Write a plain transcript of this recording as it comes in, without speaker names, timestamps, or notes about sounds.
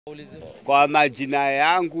Kwa majina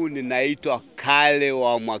yangu ninaitwa Kale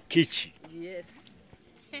wa Mwakichi. Yes.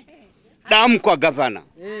 Damu kwa gavana.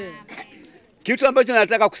 Kitu ambacho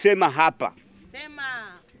nataka kusema hapa.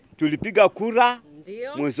 Sema. Tulipiga kura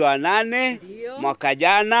mwezi wa 8 mwaka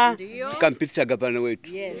jana, tukampitisha gavana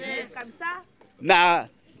wetu. Yes. Kabisa. Na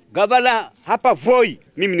gavana hapa Voi,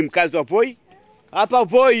 mimi ni mkazi wa Voi. Hapa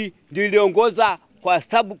Voi ndio iliongoza kwa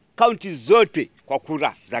sub county zote kwa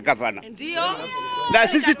kura za gavana. Ndio. Na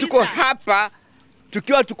sisi tuko hapa,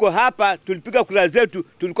 tukiwa tuko hapa, tulipiga kura zetu,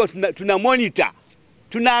 tulikuwa tuna monitor.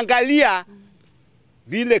 Tunaangalia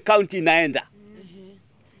vile county inaenda.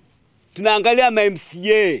 Tunaangalia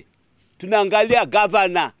MCA, tunaangalia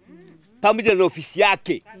governor pamoja na ofisi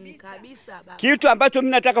yake. Kabisa baba. Kitu ambacho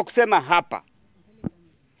mimi nataka kusema hapa.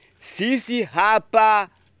 Sisi hapa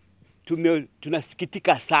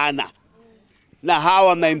tunasikitika sana na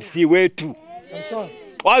hawa MCA wetu.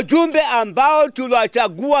 Wajumbe ambao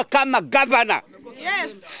tuliwachagua kama governor.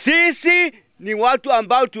 Yes. Sisi ni watu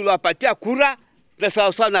ambao tuliwapatia kura na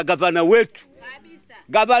sawa na gavana wetu. Kabisa.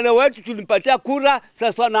 Gavana wetu tulimpatia kura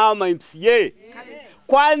sawa na hao MCA. Kabisa.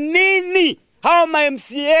 Kwa nini hao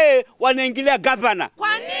MCA wanaingilia gavana?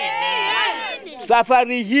 Kwa nini?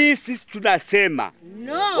 Safari hii sisi tunasema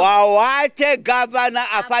wawache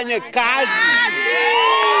gavana afanye kazi.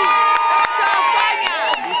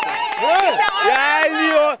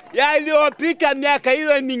 Yaliyopita miaka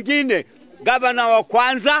ile mingine, gavana wa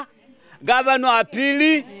kwanza, gavana wa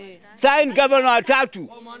pili, sasa gavana wa tatu,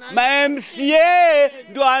 MCA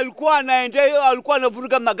ndio alikuwa anaendelea, alikuwa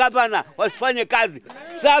anavuruga magavana wasifanye kazi.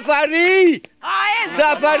 Safari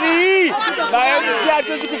MCA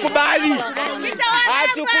hatukubali.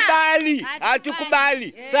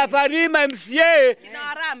 Hatukubali. Safari MCA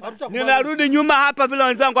ninarudi nyuma hapa vile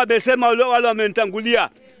wenzangu wamesema, wale wamenitangulia.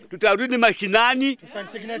 Tutarudi mashinani,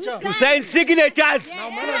 tusign signatures,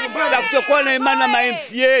 na kutokuwa na imani na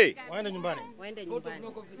MCA. Waende nyumbani.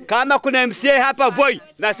 Kama kuna MCA hapa Voi,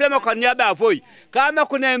 nasema kwa niaba ya Voi, kama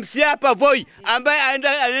kuna MCA hapa Voi ambaye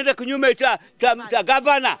anaenda kinyume cha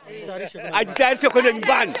gavana, ajitayarishe kwenda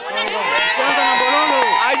nyumbani.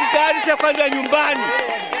 Ajitayarishe kwenda nyumbani.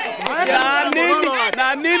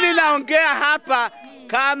 Na mimi naongea hapa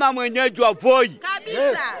kama mwenyeji wa Voi.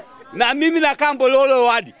 Kabisa. Na mimi nakaa Mbololo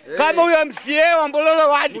wadi. Kama huyo MCA wa Mbololo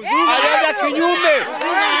wadi anaenda kinyume,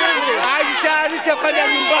 ajitayarishe kwenda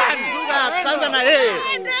nyumbani.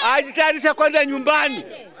 Ajitayarishe kwenda nyumbani.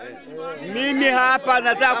 Mimi hapa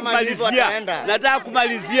nataka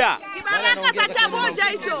kumalizia. Kibaraka cha moja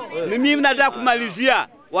hicho. Mimi nataka kumalizia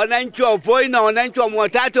wananchi wa Voi na wananchi wa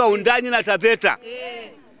Mwatate wa Undani na Taveta.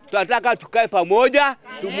 Tunataka tukae pamoja,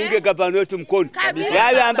 tumunge gavana wetu mkono.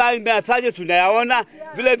 Yale ambayo imefanya tunayaona,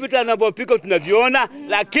 vile vitu anavyopika tunaviona,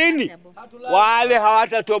 lakini wale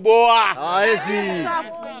hawatatoboa. Hawezi.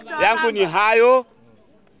 Yangu ni hayo,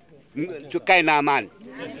 tukae na amani.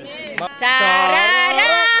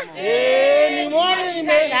 Tarara.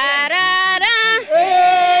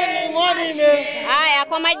 Haya,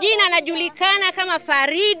 kwa majina najulikana kama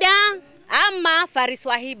Farida ama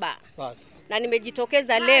Fariswahiba. Na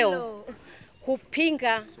nimejitokeza leo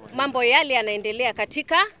kupinga mambo yale yanaendelea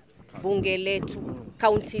katika bunge letu,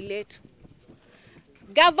 kaunti letu.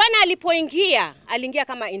 Gavana alipoingia, aliingia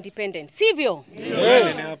kama independent, sivyo?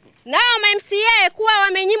 Nao MCA kuwa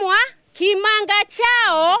wamenyimwa kimanga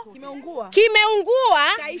chao,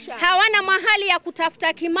 kimeungua, hawana mahali ya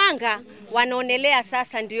kutafuta kimanga, wanaonelea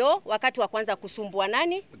sasa ndio wakati wa kwanza kusumbua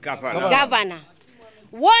nani? Gavana.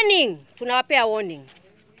 Warning, tunawapea warning.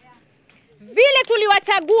 Vile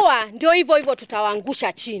tuliwachagua ndio hivyo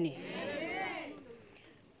tutawaangusha chini.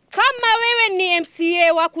 Kama wewe ni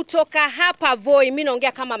MCA wa kutoka hapa Voi, mimi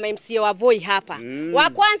naongea kama MCA wa Voi hapa. Wa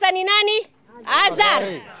kwanza ni nani? Azar.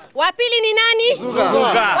 Wa pili ni nani?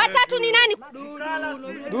 Wa tatu ni nani?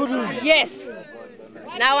 Yes.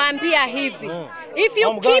 Nawaambia hivi. If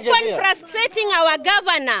you keep on frustrating our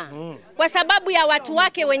governor kwa sababu ya watu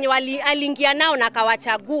wake wenye aliingia nao na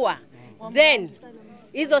kawachagua, then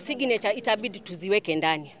hizo signature itabidi tuziweke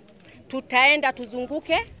ndani. Tutaenda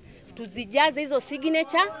tuzunguke, tuzijaze hizo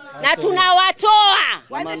signature na tunawatoa.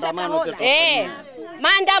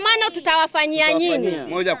 Maandamano tutawafanyia nyinyi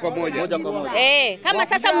Moja kwa moja. kama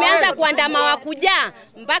sasa mmeanza kuandama Wakujaa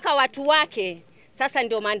mpaka watu wake, sasa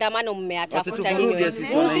ndio maandamano mmeyatafuta nyinyi.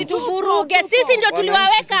 Msituvuruge, sisi ndio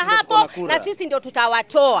tuliwaweka hapo na sisi ndio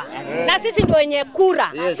tutawatoa. Na sisi ndio wenye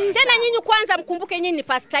kura. Tena nyinyi kwanza mkumbuke nyinyi ni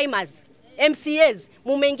first timers. MCAs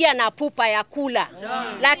mumeingia na pupa ya kula.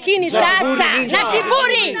 Lakini sasa na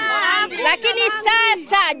kiburi. Lakini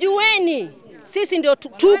sasa jueni sisi ndio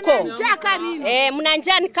tuko. Mna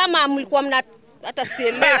njaa kama mlikuwa hata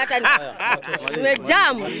sielewi hata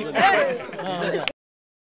nimejamu.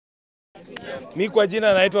 Mimi kwa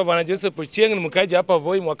jina naitwa Bwana Joseph Ochieng, ni mkaji hapa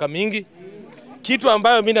Voi mwaka mingi. Kitu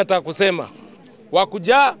ambayo mimi nataka kusema,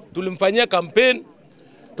 Wakujaa tulimfanyia campaign,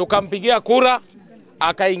 tukampigia kura,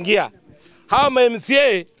 akaingia. Hawa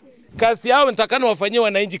MCA kazi yao nitakana wafanyie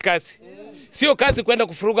wananchi kazi. Sio kazi kwenda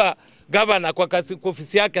kufuruga gavana kwa kazi kwa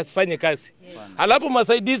ofisi yake asifanye kazi. Alafu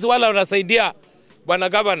masaidizi wala wanasaidia bwana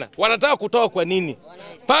gavana. Wanataka kutoa kwa nini?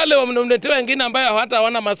 Pale wamemletea wengine ambayo hata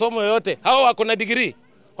hawana masomo yoyote. Hao wako na degree.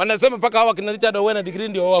 Wanasema paka hawa kina Richard wawe na degree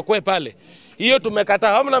ndio wakwe pale. Hiyo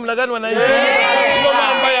tumekataa. Hamna namna gani wananchi? Hiyo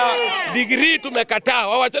mambo ya degree tumekataa.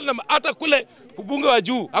 Waachane hata kule bunge wa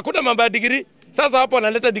juu. Hakuna mambo ya degree. Sasa hapo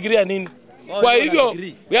wanaleta degree ya nini? Kwa hivyo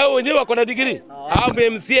wao wenyewe wako na degree. Hao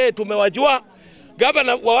MCA tumewajua.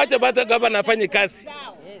 Gavana waache bata gavana afanye kazi.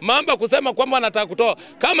 Mambo kusema kwamba anataka kutoa.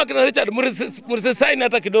 Kama kina Richard msisaini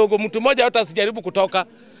hata kidogo, mtu mmoja hata asijaribu kutoka.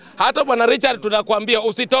 Hata bwana Richard tunakuambia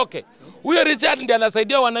usitoke. Huyo Richard ndiye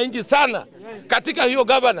anasaidia wananchi sana katika hiyo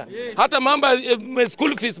gavana. Hata mambo ya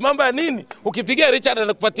school fees, mambo ya nini, ukipigia Richard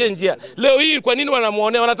anakupatia njia. Leo hii kwa nini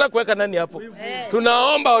wanamuonea? Wanataka kuweka nani hapo?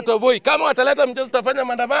 Tunaomba watu wa Voi kama wataleta mchezo tutafanya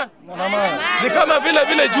maandamano. Ni kama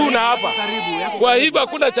vile juu na hapa. Kwa hivyo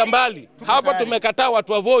hakuna chambali. Hapa tumekataa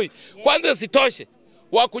watu wa Voi. Kwanza sitoshe.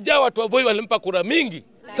 Wakujaa watu wa Voi walimpa kura mingi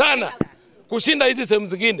sana kushinda hizi sehemu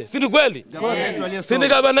zingine. Si kweli? Si ni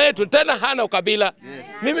gavana yetu tena hana ukabila.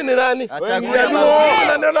 Mimi ni nani?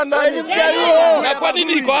 Na kwa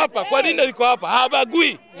nini iko hapa? Kwa nini iko hapa?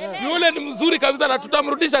 Habagui. Yule ni mzuri kabisa na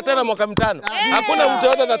tutamrudisha tena mwaka 5. Hakuna mtu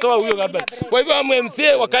yote atatoa huyo gavana. Kwa hivyo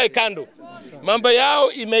MCA wakae kando. Mambo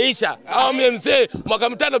yao imeisha. Hao MCA mwaka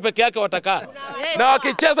 5 peke yake watakaa. Na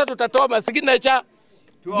wakicheza tutatoa masikini na cha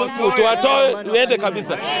tuwatoe uende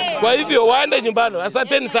kabisa. Kwa hivyo waende nyumbani.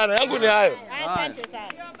 Asanteni sana. Yangu ni hayo. Asante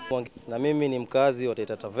sana. Na mimi ni mkazi wa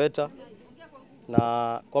Taita Taveta.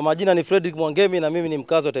 Na kwa majina ni Fredrick Mwangemi na mimi ni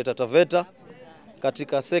mkazi wa Taita Taveta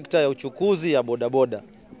katika sekta ya uchukuzi ya bodaboda.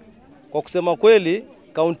 Kwa kusema kweli,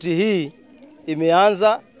 kaunti hii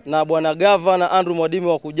imeanza na bwana gavana Andrew Mwadimi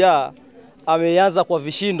Wakujaa ameanza kwa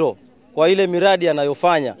vishindo kwa ile miradi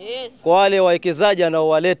anayofanya. Kwa wale wawekezaji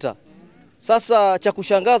anaowaleta. Sasa cha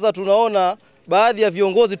kushangaza tunaona baadhi ya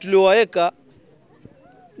viongozi tuliowaweka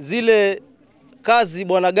zile kazi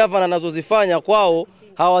bwana gavana anazozifanya kwao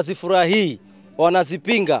hawazifurahii,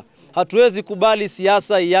 wanazipinga. Hatuwezi kubali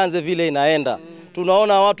siasa ianze vile inaenda.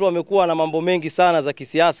 Tunaona watu wamekuwa na mambo mengi sana za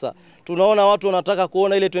kisiasa. Tunaona watu wanataka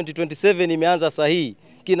kuona ile 2027 imeanza sahihi.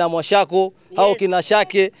 Kina Mwashako au kina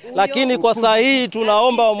Shake, lakini kwa sahihi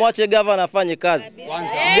tunaomba wamwache gavana afanye kazi.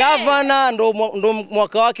 Gavana ndo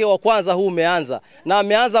mwaka wake wa kwanza huu umeanza na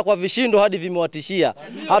ameanza kwa vishindo hadi vimewatishia.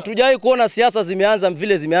 Hatujai kuona siasa zimeanza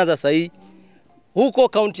vile zimeanza sahihi. Huko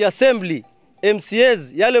county assembly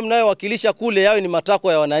MCAs yale mnayowakilisha kule yawe ni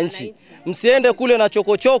matakwa ya wananchi. Msiende kule na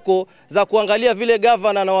chokochoko za kuangalia vile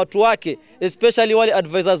gavana na watu wake, especially wale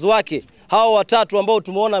advisors wake. Hao watatu ambao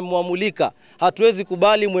tumeona mmwamulika. Hatuwezi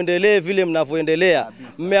kubali muendelee vile mnavyoendelea.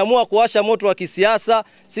 Mmeamua kuwasha moto wa kisiasa,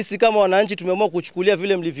 sisi kama wananchi tumeamua kuchukulia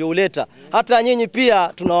vile mlivyouleta. Hata nyinyi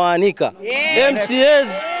pia tunawaanika.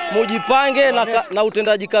 MCAs mujipange na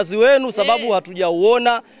utendaji kazi wenu sababu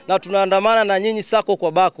hatujauona na tunaandamana na nyinyi sako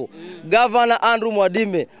kwa bako. Governor Andrew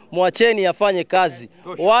Mwadime mwacheni afanye kazi.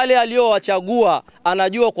 Wale aliowachagua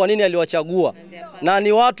anajua kwa nini aliwachagua. Na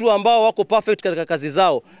ni watu ambao wako perfect katika kazi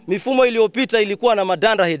zao. Mifumo iliyopita ilikuwa na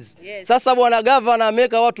madanda heads. Sasa bwana gavana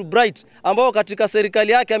ameweka watu bright ambao katika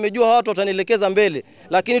serikali yake amejua watu watanielekeza mbele.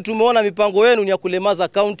 Lakini tumeona mipango yenu ni ya kulemaza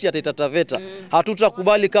county ya Taita Taveta.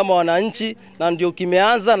 Hatutakubali kama wananchi na ndio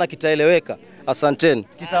kimeanza na kitaeleweka. Asanteni.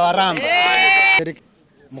 Kitawaramba.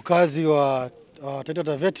 Mkazi wa Taita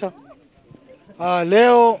Taveta.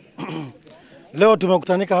 Leo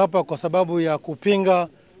tumekutanika hapa kwa sababu ya kupinga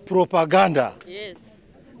propaganda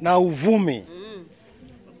na uvumi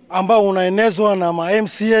ambao unaenezwa na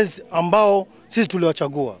MCAs ambao sisi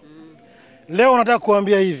tuliwachagua. Leo nataka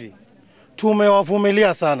kuambia hivi,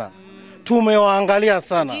 tumewavumilia sana, tumewaangalia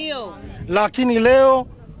sana, lakini leo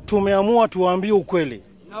tumeamua tuwaambie ukweli.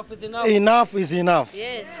 Enough is enough.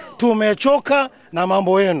 Tumechoka na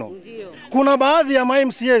mambo yenu. Kuna baadhi ya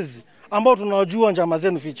MCAs ambao tunajua njama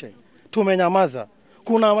zenu fiche. Tumenyamaza.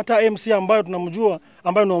 Kuna hata MC ambayo tunamjua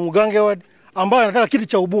ambayo ni wa Mugange ward ambayo anataka kiti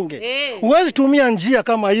cha ubunge. Huwezi tumia njia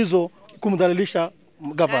kama hizo kumdhalilisha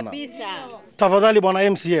gavana. Tafadhali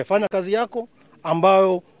bwana MCA, fanya kazi yako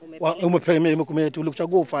ambayo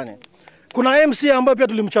tulikuchagua ufanye. Kuna MC ambayo pia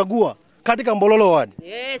tulimchagua katika Mbololo ward.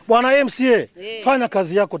 Bwana MCA, fanya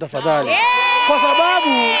kazi yako tafadhali. Kwa sababu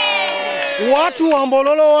watu wa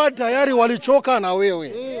Mbololo ward tayari walichoka na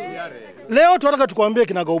wewe. Leo tunataka tukwambie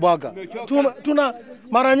kinagaubaga. Tuna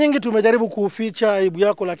mara nyingi tumejaribu kuficha aibu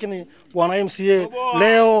yako, lakini bwana MCA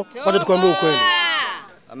leo wacha tukwambie ukweli.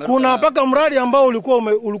 Kuna mpaka mradi ambao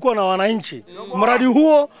ulikuwa na wananchi. Mradi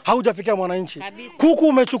huo haujafikia wananchi. Kuku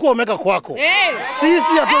umechukua umeka kwako.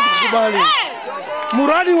 Sisi hatuwezi kukubali.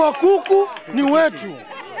 Mradi wa kuku ni wetu.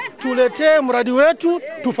 Tuletee mradi wetu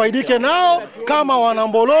tufaidike nao kama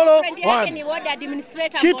wanambololo.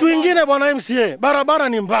 Kitu ingine bwana MCA, barabara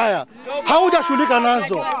ni mbaya. Haujashughulika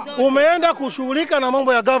nazo. Umeenda kushughulika na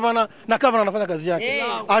mambo ya gavana na gavana anafanya kazi yake.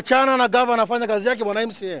 Achana na gavana anafanya kazi yake bwana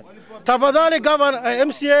MCA. Tafadhali gavana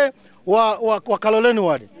MCA wa Kaloleni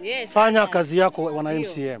wadi. Fanya kazi yako bwana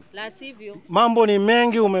MCA. Mambo ni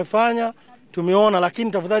mengi umefanya, tumeona,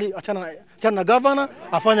 lakini tafadhali achana na gavana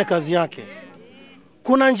afanye kazi yake.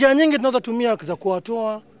 Kuna njia nyingi tunaweza tumia za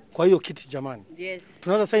kuwatoa kwa hiyo kiti jamani.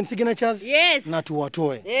 Tunaweza sign signatures na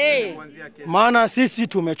tuwatoe. Maana sisi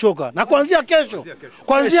tumechoka. Na kuanzia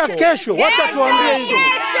kesho, wacha tuambie hizo.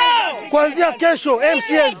 Kuanzia kesho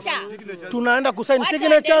MCAs tunaenda kusign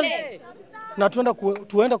signatures na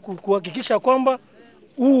tuenda kuhakikisha kwamba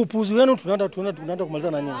huu upuzi wenu tunaenda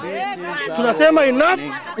kumaliza na nyinyi. Tunasema enough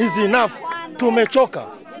is enough. Tumechoka.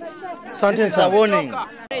 Asante sana.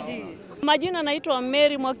 Majina naitwa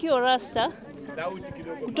Mary Mwakio Rasta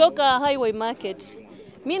kutoka Highway Market.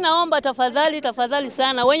 Mimi naomba tafadhali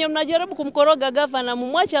sana wenye mnajaribu kumkoroga gavana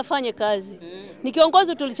mumwache afanye kazi. Ni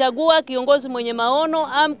kiongozi tulichagua, kiongozi mwenye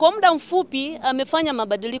maono, kwa muda mfupi amefanya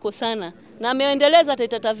mabadiliko sana na ameendeleza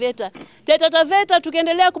Taita Taveta. Taita Taveta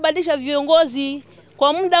tukiendelea kubadilisha viongozi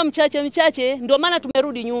kwa muda mchache ndio maana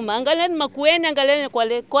tumerudi nyuma. Angalieni Makueni, angalieni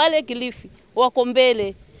Kwale, Kilifi wako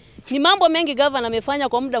mbele. Ni mambo mengi gavana amefanya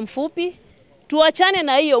kwa muda mfupi. Tuachane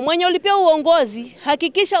na hiyo. Mwenye ulipewa uongozi,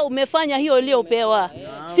 hakikisha umefanya hiyo iliyopewa.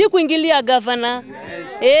 Si kuingilia gavana.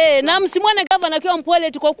 Na msimwone gavana akiwa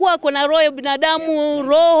mpole kwa kuwa kuna roho ya binadamu,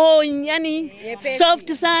 roho yani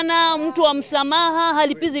soft sana, mtu wa msamaha,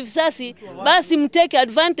 halipizi visasi, basi mteke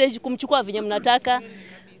advantage kumchukua venye mnataka.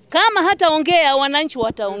 Kama hataongea wananchi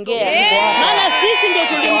wataongea. Maana sisi ndio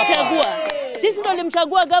tulimchagua. Sisi ndio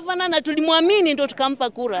tulimchagua gavana na tulimwamini ndio tukampa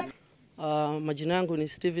kura. Majina yangu ni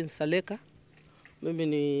Steven Saleka. Mimi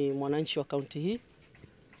ni mwananchi wa kaunti hii.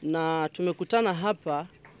 Na tumekutana hapa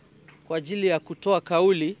kwa ajili ya kutoa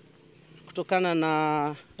kauli kutokana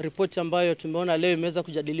na ripoti ambayo tumeona leo imeweza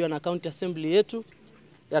kujadiliwa na County Assembly yetu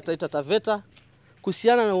ya Taita Taveta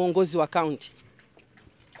kuhusiana na uongozi wa kaunti.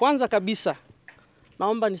 Kwanza kabisa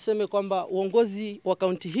naomba niseme kwamba uongozi wa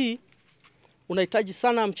kaunti hii unahitaji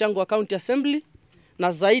sana mchango wa County Assembly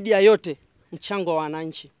na zaidi ya yote mchango wa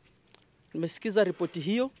wananchi. Nimesikiza ripoti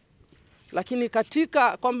hiyo, lakini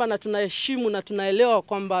katika kwamba na tunaheshimu na tunaelewa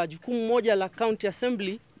kwamba jukumu moja la County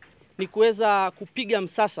Assembly ni kuweza kupiga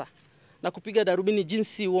msasa na kupiga darubini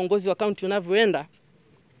jinsi uongozi wa kaunti unavyoenda.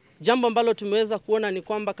 Jambo ambalo tumeweza kuona ni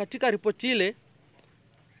kwamba katika ripoti ile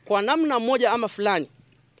kwa namna moja ama fulani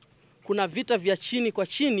kuna vita vya chini kwa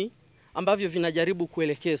chini ambavyo vinajaribu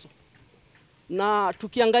kuelekezwa. Na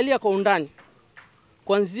tukiangalia kwa undani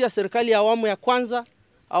kuanzia serikali ya awamu ya kwanza,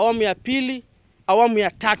 awamu ya pili, awamu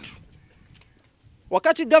ya tatu,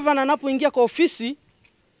 wakati gavana anapoingia kwa ofisi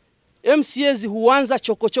MCAs huanza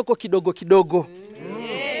chokochoko kidogo.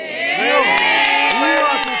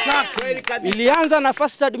 Ilianza na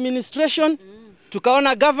first administration,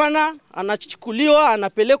 tukaona gavana anachukuliwa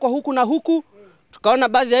anapelekwa huku na huku, tukaona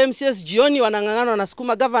baadhi ya MCAs jioni wanang'ang'ana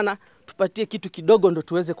wanasukuma gavana tupatie kitu kidogo ndo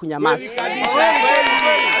tuweze kunyamaza.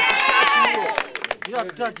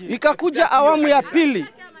 Ikakuja awamu ya pili.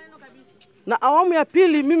 Na awamu ya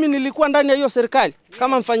pili mimi nilikuwa ndani ya hiyo serikali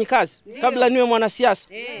kama mfanyikazi kabla niwe mwanasiasa.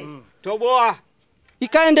 Toboa.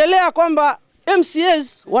 Ikaendelea kwamba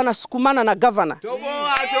MCAs wanasukumana na gavana.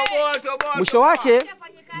 Mwisho wake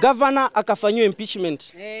gavana akafanywa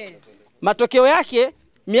impeachment. Matokeo yake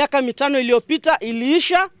miaka 5 iliyopita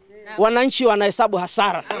iliisha, wananchi wanahesabu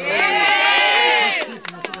hasara.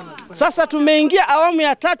 Sasa tumeingia awamu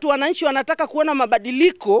ya tatu, wananchi wanataka kuona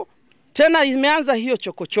mabadiliko, tena imeanza hiyo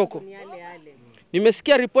chokochoko.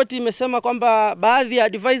 Nimesikia ripoti imesema kwamba baadhi ya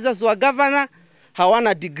advisors wa governor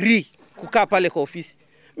hawana degree kukaa pale kwa ofisi.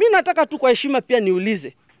 Mimi nataka tu kwa heshima pia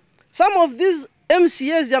niulize. Some of these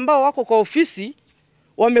MCAs ambao wako kwa ofisi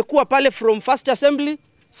wamekuwa pale from first assembly,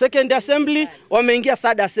 second assembly, wameingia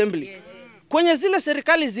third assembly. Kwenye zile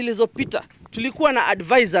serikali zilizopita tulikuwa na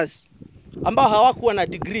advisors ambao hawakuwa na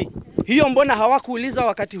degree. Hiyo mbona hawakuuliza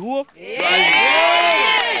wakati huo?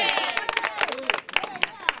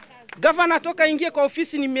 Gavana toka ingie kwa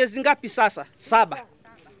ofisi ni miezi ngapi sasa? 7.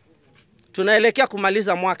 Tunaelekea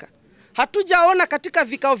kumaliza mwaka. Hatujaona katika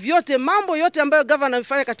vikao vyote mambo yote ambayo gavana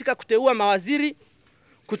amefanya katika kuteua mawaziri,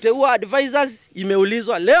 kuteua advisors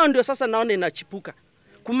imeulizwa. Leo ndio sasa naona inachipuka.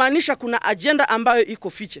 Kumaanisha kuna agenda ambayo iko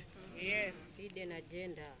fiche. Yes, hidden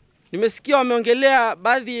agenda. Nimesikia wameongelea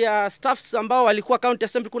baadhi ya staffs ambao walikuwa county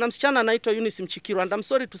assembly. Kuna msichana anaitwa Eunice Mchikirwa, and I'm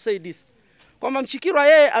sorry to say this. Kwamba Mchikirwa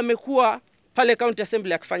yeye amekuwa pale county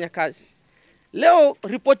assembly akifanya kazi. Leo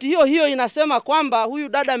ripoti hiyo inasema kwamba huyu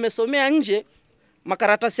dada amesomea nje,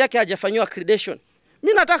 makaratasi yake hajafanywa accreditation.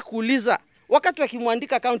 Mimi nataka kuuliza, wakati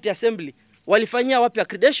wakimwandika county assembly walifanyia wapi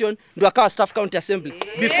accreditation ndio akawa staff county assembly?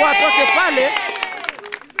 Before atoke pale,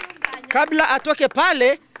 kabla atoke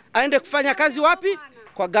pale aende kufanya kazi wapi?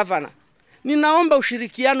 Kwa governor. Ninaomba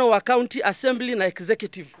ushirikiano wa county assembly na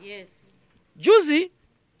executive. Yes. Juzi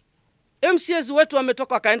MCAs wetu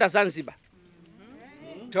wametoka wakaenda Zanzibar.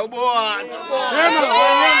 Toboa.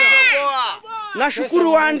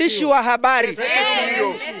 Nashukuru waandishi wa habari.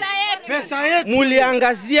 Pesa yetu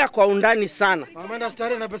Muliangazia kwa undani sana. ameenda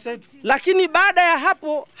starehe na pesa yetu. Lakini baada ya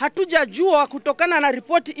hapo hatujajua kutokana na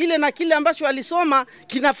ripoti ile na kile ambacho alisoma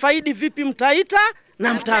kinafaidi vipi Mtaita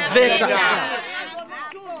na Mtaveta.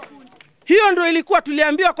 Hiyo ndio ilikuwa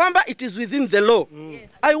tuliambiwa kwamba it is within the law.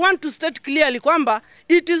 I want to state clearly kwamba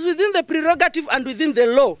it is within the prerogative and within the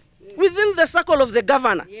law, within the circle of the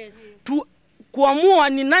governor. Yes. To kuamua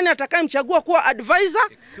ni nani atakayemchagua kuwa advisor,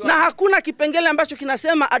 na hakuna kipengele ambacho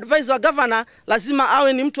kinasema advisor wa governor lazima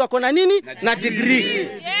awe ni mtu akona nini na degree.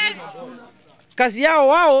 Yes. Kazi yao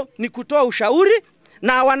wao ni kutoa ushauri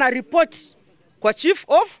na wana report kwa chief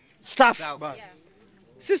of staff.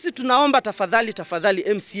 Sisi tunaomba tafadhali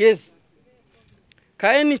MCAs,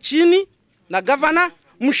 kaeni chini na governor,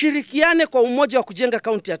 mshirikiane kwa umoja wa kujenga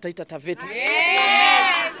kaunti ya Taita Taveta. Yes.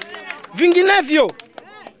 Vinginevyo,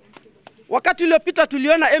 wakati uliopita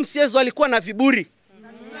tuliona MCAs walikuwa na viburi.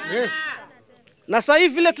 Yes. Na sasa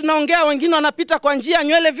hivi vile tunaongea wengine wanapita kwa njia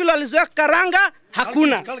nywele vile walizoea karanga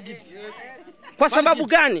hakuna. Kwa sababu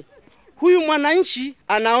gani? Huyu mwananchi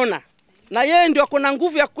anaona na yeye ndio akona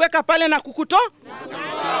nguvu ya kuweka pale na kukutoa.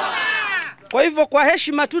 Kwa hivyo kwa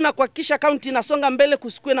heshima tu na kuhakikisha kaunti inasonga mbele,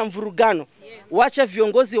 kusikue na mvurugano. Wacha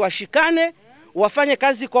viongozi washikane, wafanye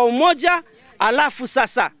kazi kwa umoja. Alafu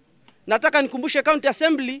sasa nataka nikumbushe county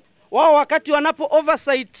assembly, wao wakati wanapo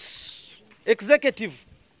oversight executive,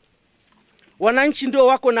 wananchi ndio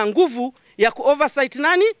wako na nguvu ya ku-oversight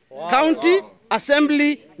nani? County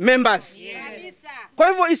assembly members. Yes. Kwa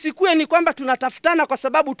hivyo isikue ni kwamba tunatafutana kwa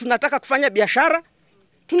sababu tunataka kufanya biashara.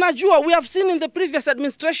 Tunajua, we have seen in the previous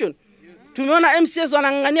administration, tumeona MCAs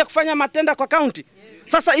wanang'ang'ania kufanya matenda kwa county.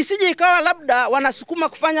 Sasa isije ikawa labda wanasukuma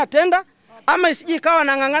kufanya tenda, ama isije ikawa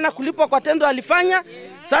wanang'ang'ana kulipwa kwa tendo alifanya,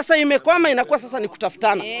 sasa imekwama, inakuwa sasa ni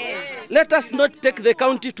kutafutana. Let us not take the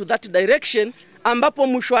county to that direction, ambapo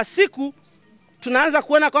mwisho wa siku tunaanza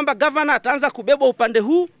kuona kwamba governor ataanza kubeba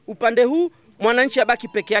upande huu, mwananchi abaki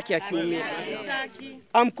peke yake akiumia.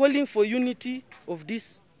 I'm calling for unity of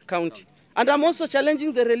this county, and I'm also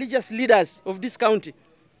challenging the religious leaders of this county.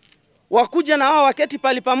 Wakuje na wao waketi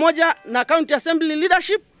pali pamoja na county assembly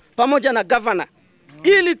leadership pamoja na governor,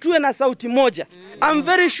 ili tuwe na sauti moja. I'm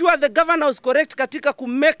very sure the governor was correct katika ku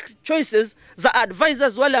make choices za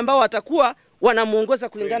advisors wale ambao watakuwa wanamuongoza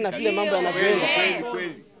kulingana na vile mambo yanavyoenda.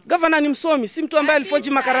 Gavana ni msomi, si mtu ambaye alifoji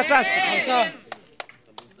makaratasi.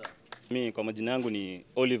 Mimi kwa majina yangu ni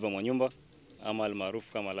Oliver Mwanyumba ama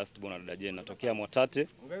almaarufu kama Last Born Dada Jane.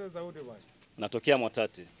 Natokea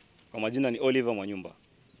Mwatate. Kwa majina ni Oliver Mwanyumba.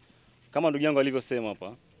 Kama ndugu yangu alivyosema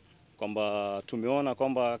hapa kwamba tumeona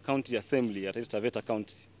kwamba county assembly ya Taita Taveta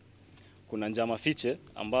County kuna njama fiche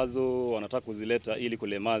ambazo wanataka kuzileta ili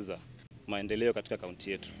kulemaza maendeleo katika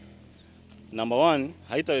county yetu. Number one,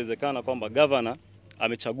 haitawezekana kwamba governor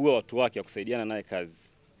amechagua watu wake wa kusaidiana naye kazi,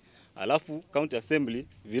 alafu county assembly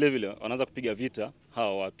vile vile wanaanza kupiga vita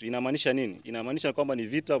hawa watu. Inamaanisha nini? Inamaanisha kwamba ni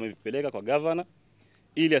vita wamevipeleka kwa governor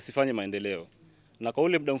ili asifanye maendeleo. Na kwa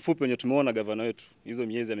ule muda mfupi wenye tumeona governor wetu hizo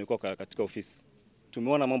miezi amekuwa katika ofisi,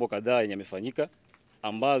 tumeona mambo kadhaa yenye yamefanyika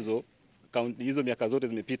ambazo hizo miaka zote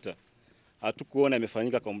zimepita hatukuona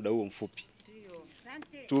yamefanyika kwa muda huo mfupi.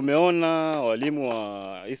 Tumeona walimu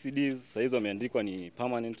wa ECDs sasa hizo wameandikwa ni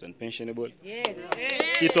permanent and pensionable. Yes.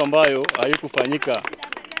 Kitu ambayo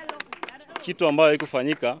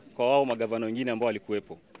haikufanyika kwa wao magavana wengine ambao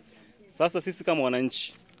walikuwepo. Sasa sisi kama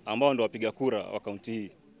wananchi ambao ndio wapiga kura wa kaunti hii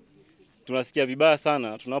tunasikia vibaya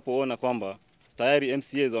sana tunapoona kwamba tayari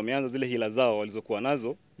MCAs wameanza zile hila zao walizokuwa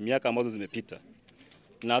nazo miaka ambazo zimepita.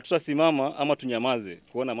 Na hatutasimama ama tunyamaze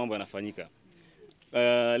kuona mambo yanafanyika.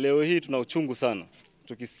 Leo hii tuna uchungu sana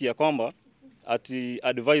tukisikia kwamba ati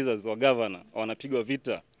advisors wa governor wanapigwa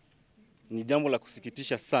vita. Ni jambo la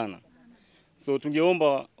kusikitisha sana. So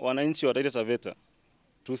tungeomba wananchi wa Taita Taveta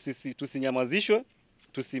tusinyamazishwe,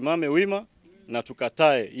 tusimame wima na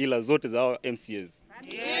tukatae ila zote za hao MCAs.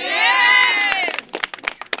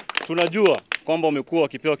 Tunajua kwamba wamekuwa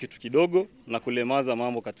wakipewa kitu kidogo na kulemaza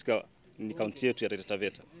mambo katika kaunti yetu ya Taita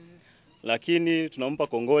Taveta. Lakini tunampa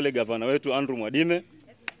kongole gavana wetu Andrew Mwadime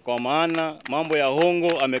kwa maana mambo ya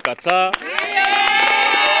hongo amekataa.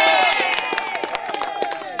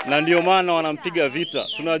 Na ndio maana wanampiga vita.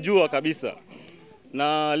 Tunajua kabisa.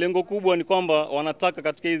 Na lengo kubwa ni kwamba wanataka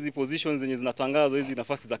katika hizi positions zenye zinatangazwa hizi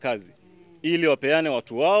nafasi za kazi ili wapeane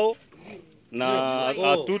watu wao na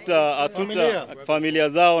familia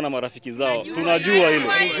zao na marafiki zao. Tunajua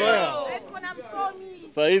hilo.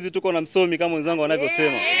 Sasa hizi tuko na msomi kama wenzangu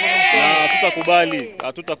wanavyosema. Na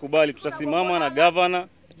hatutakubali. Tutasimama na gavana,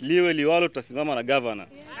 liwe liwalo tutasimama na gavana.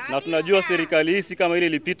 Na tunajua serikali hii kama ile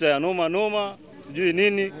ilipita ya noma sijui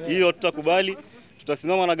nini, hiyo tutakubali.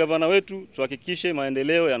 Tutasimama na gavana wetu tuhakikishe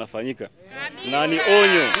maendeleo yanafanyika. Na ni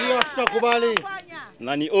onyo. Hiyo tutakubali.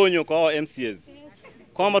 Na ni onyo kwa hao MCAs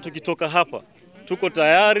kwamba tukitoka hapa tuko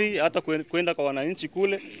tayari hata kwenda kwa wananchi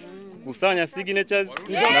kule kukusanya signatures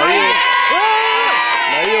na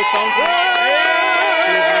hiyo county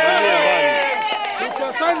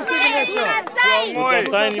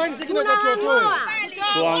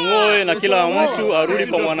tuangoe na kila mtu arudi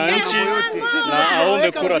kwa mwananchi na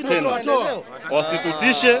aombe kura tena.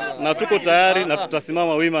 Wasitutishe na tuko tayari na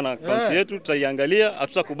tutasimama wima na kaunti yetu, tutaiangalia,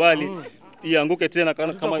 hatutakubali ianguke tena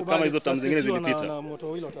kama hizo tamu zingine zilipita.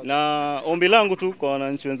 Na ombi langu tu kwa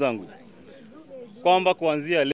wananchi wenzangu kwamba kuanzia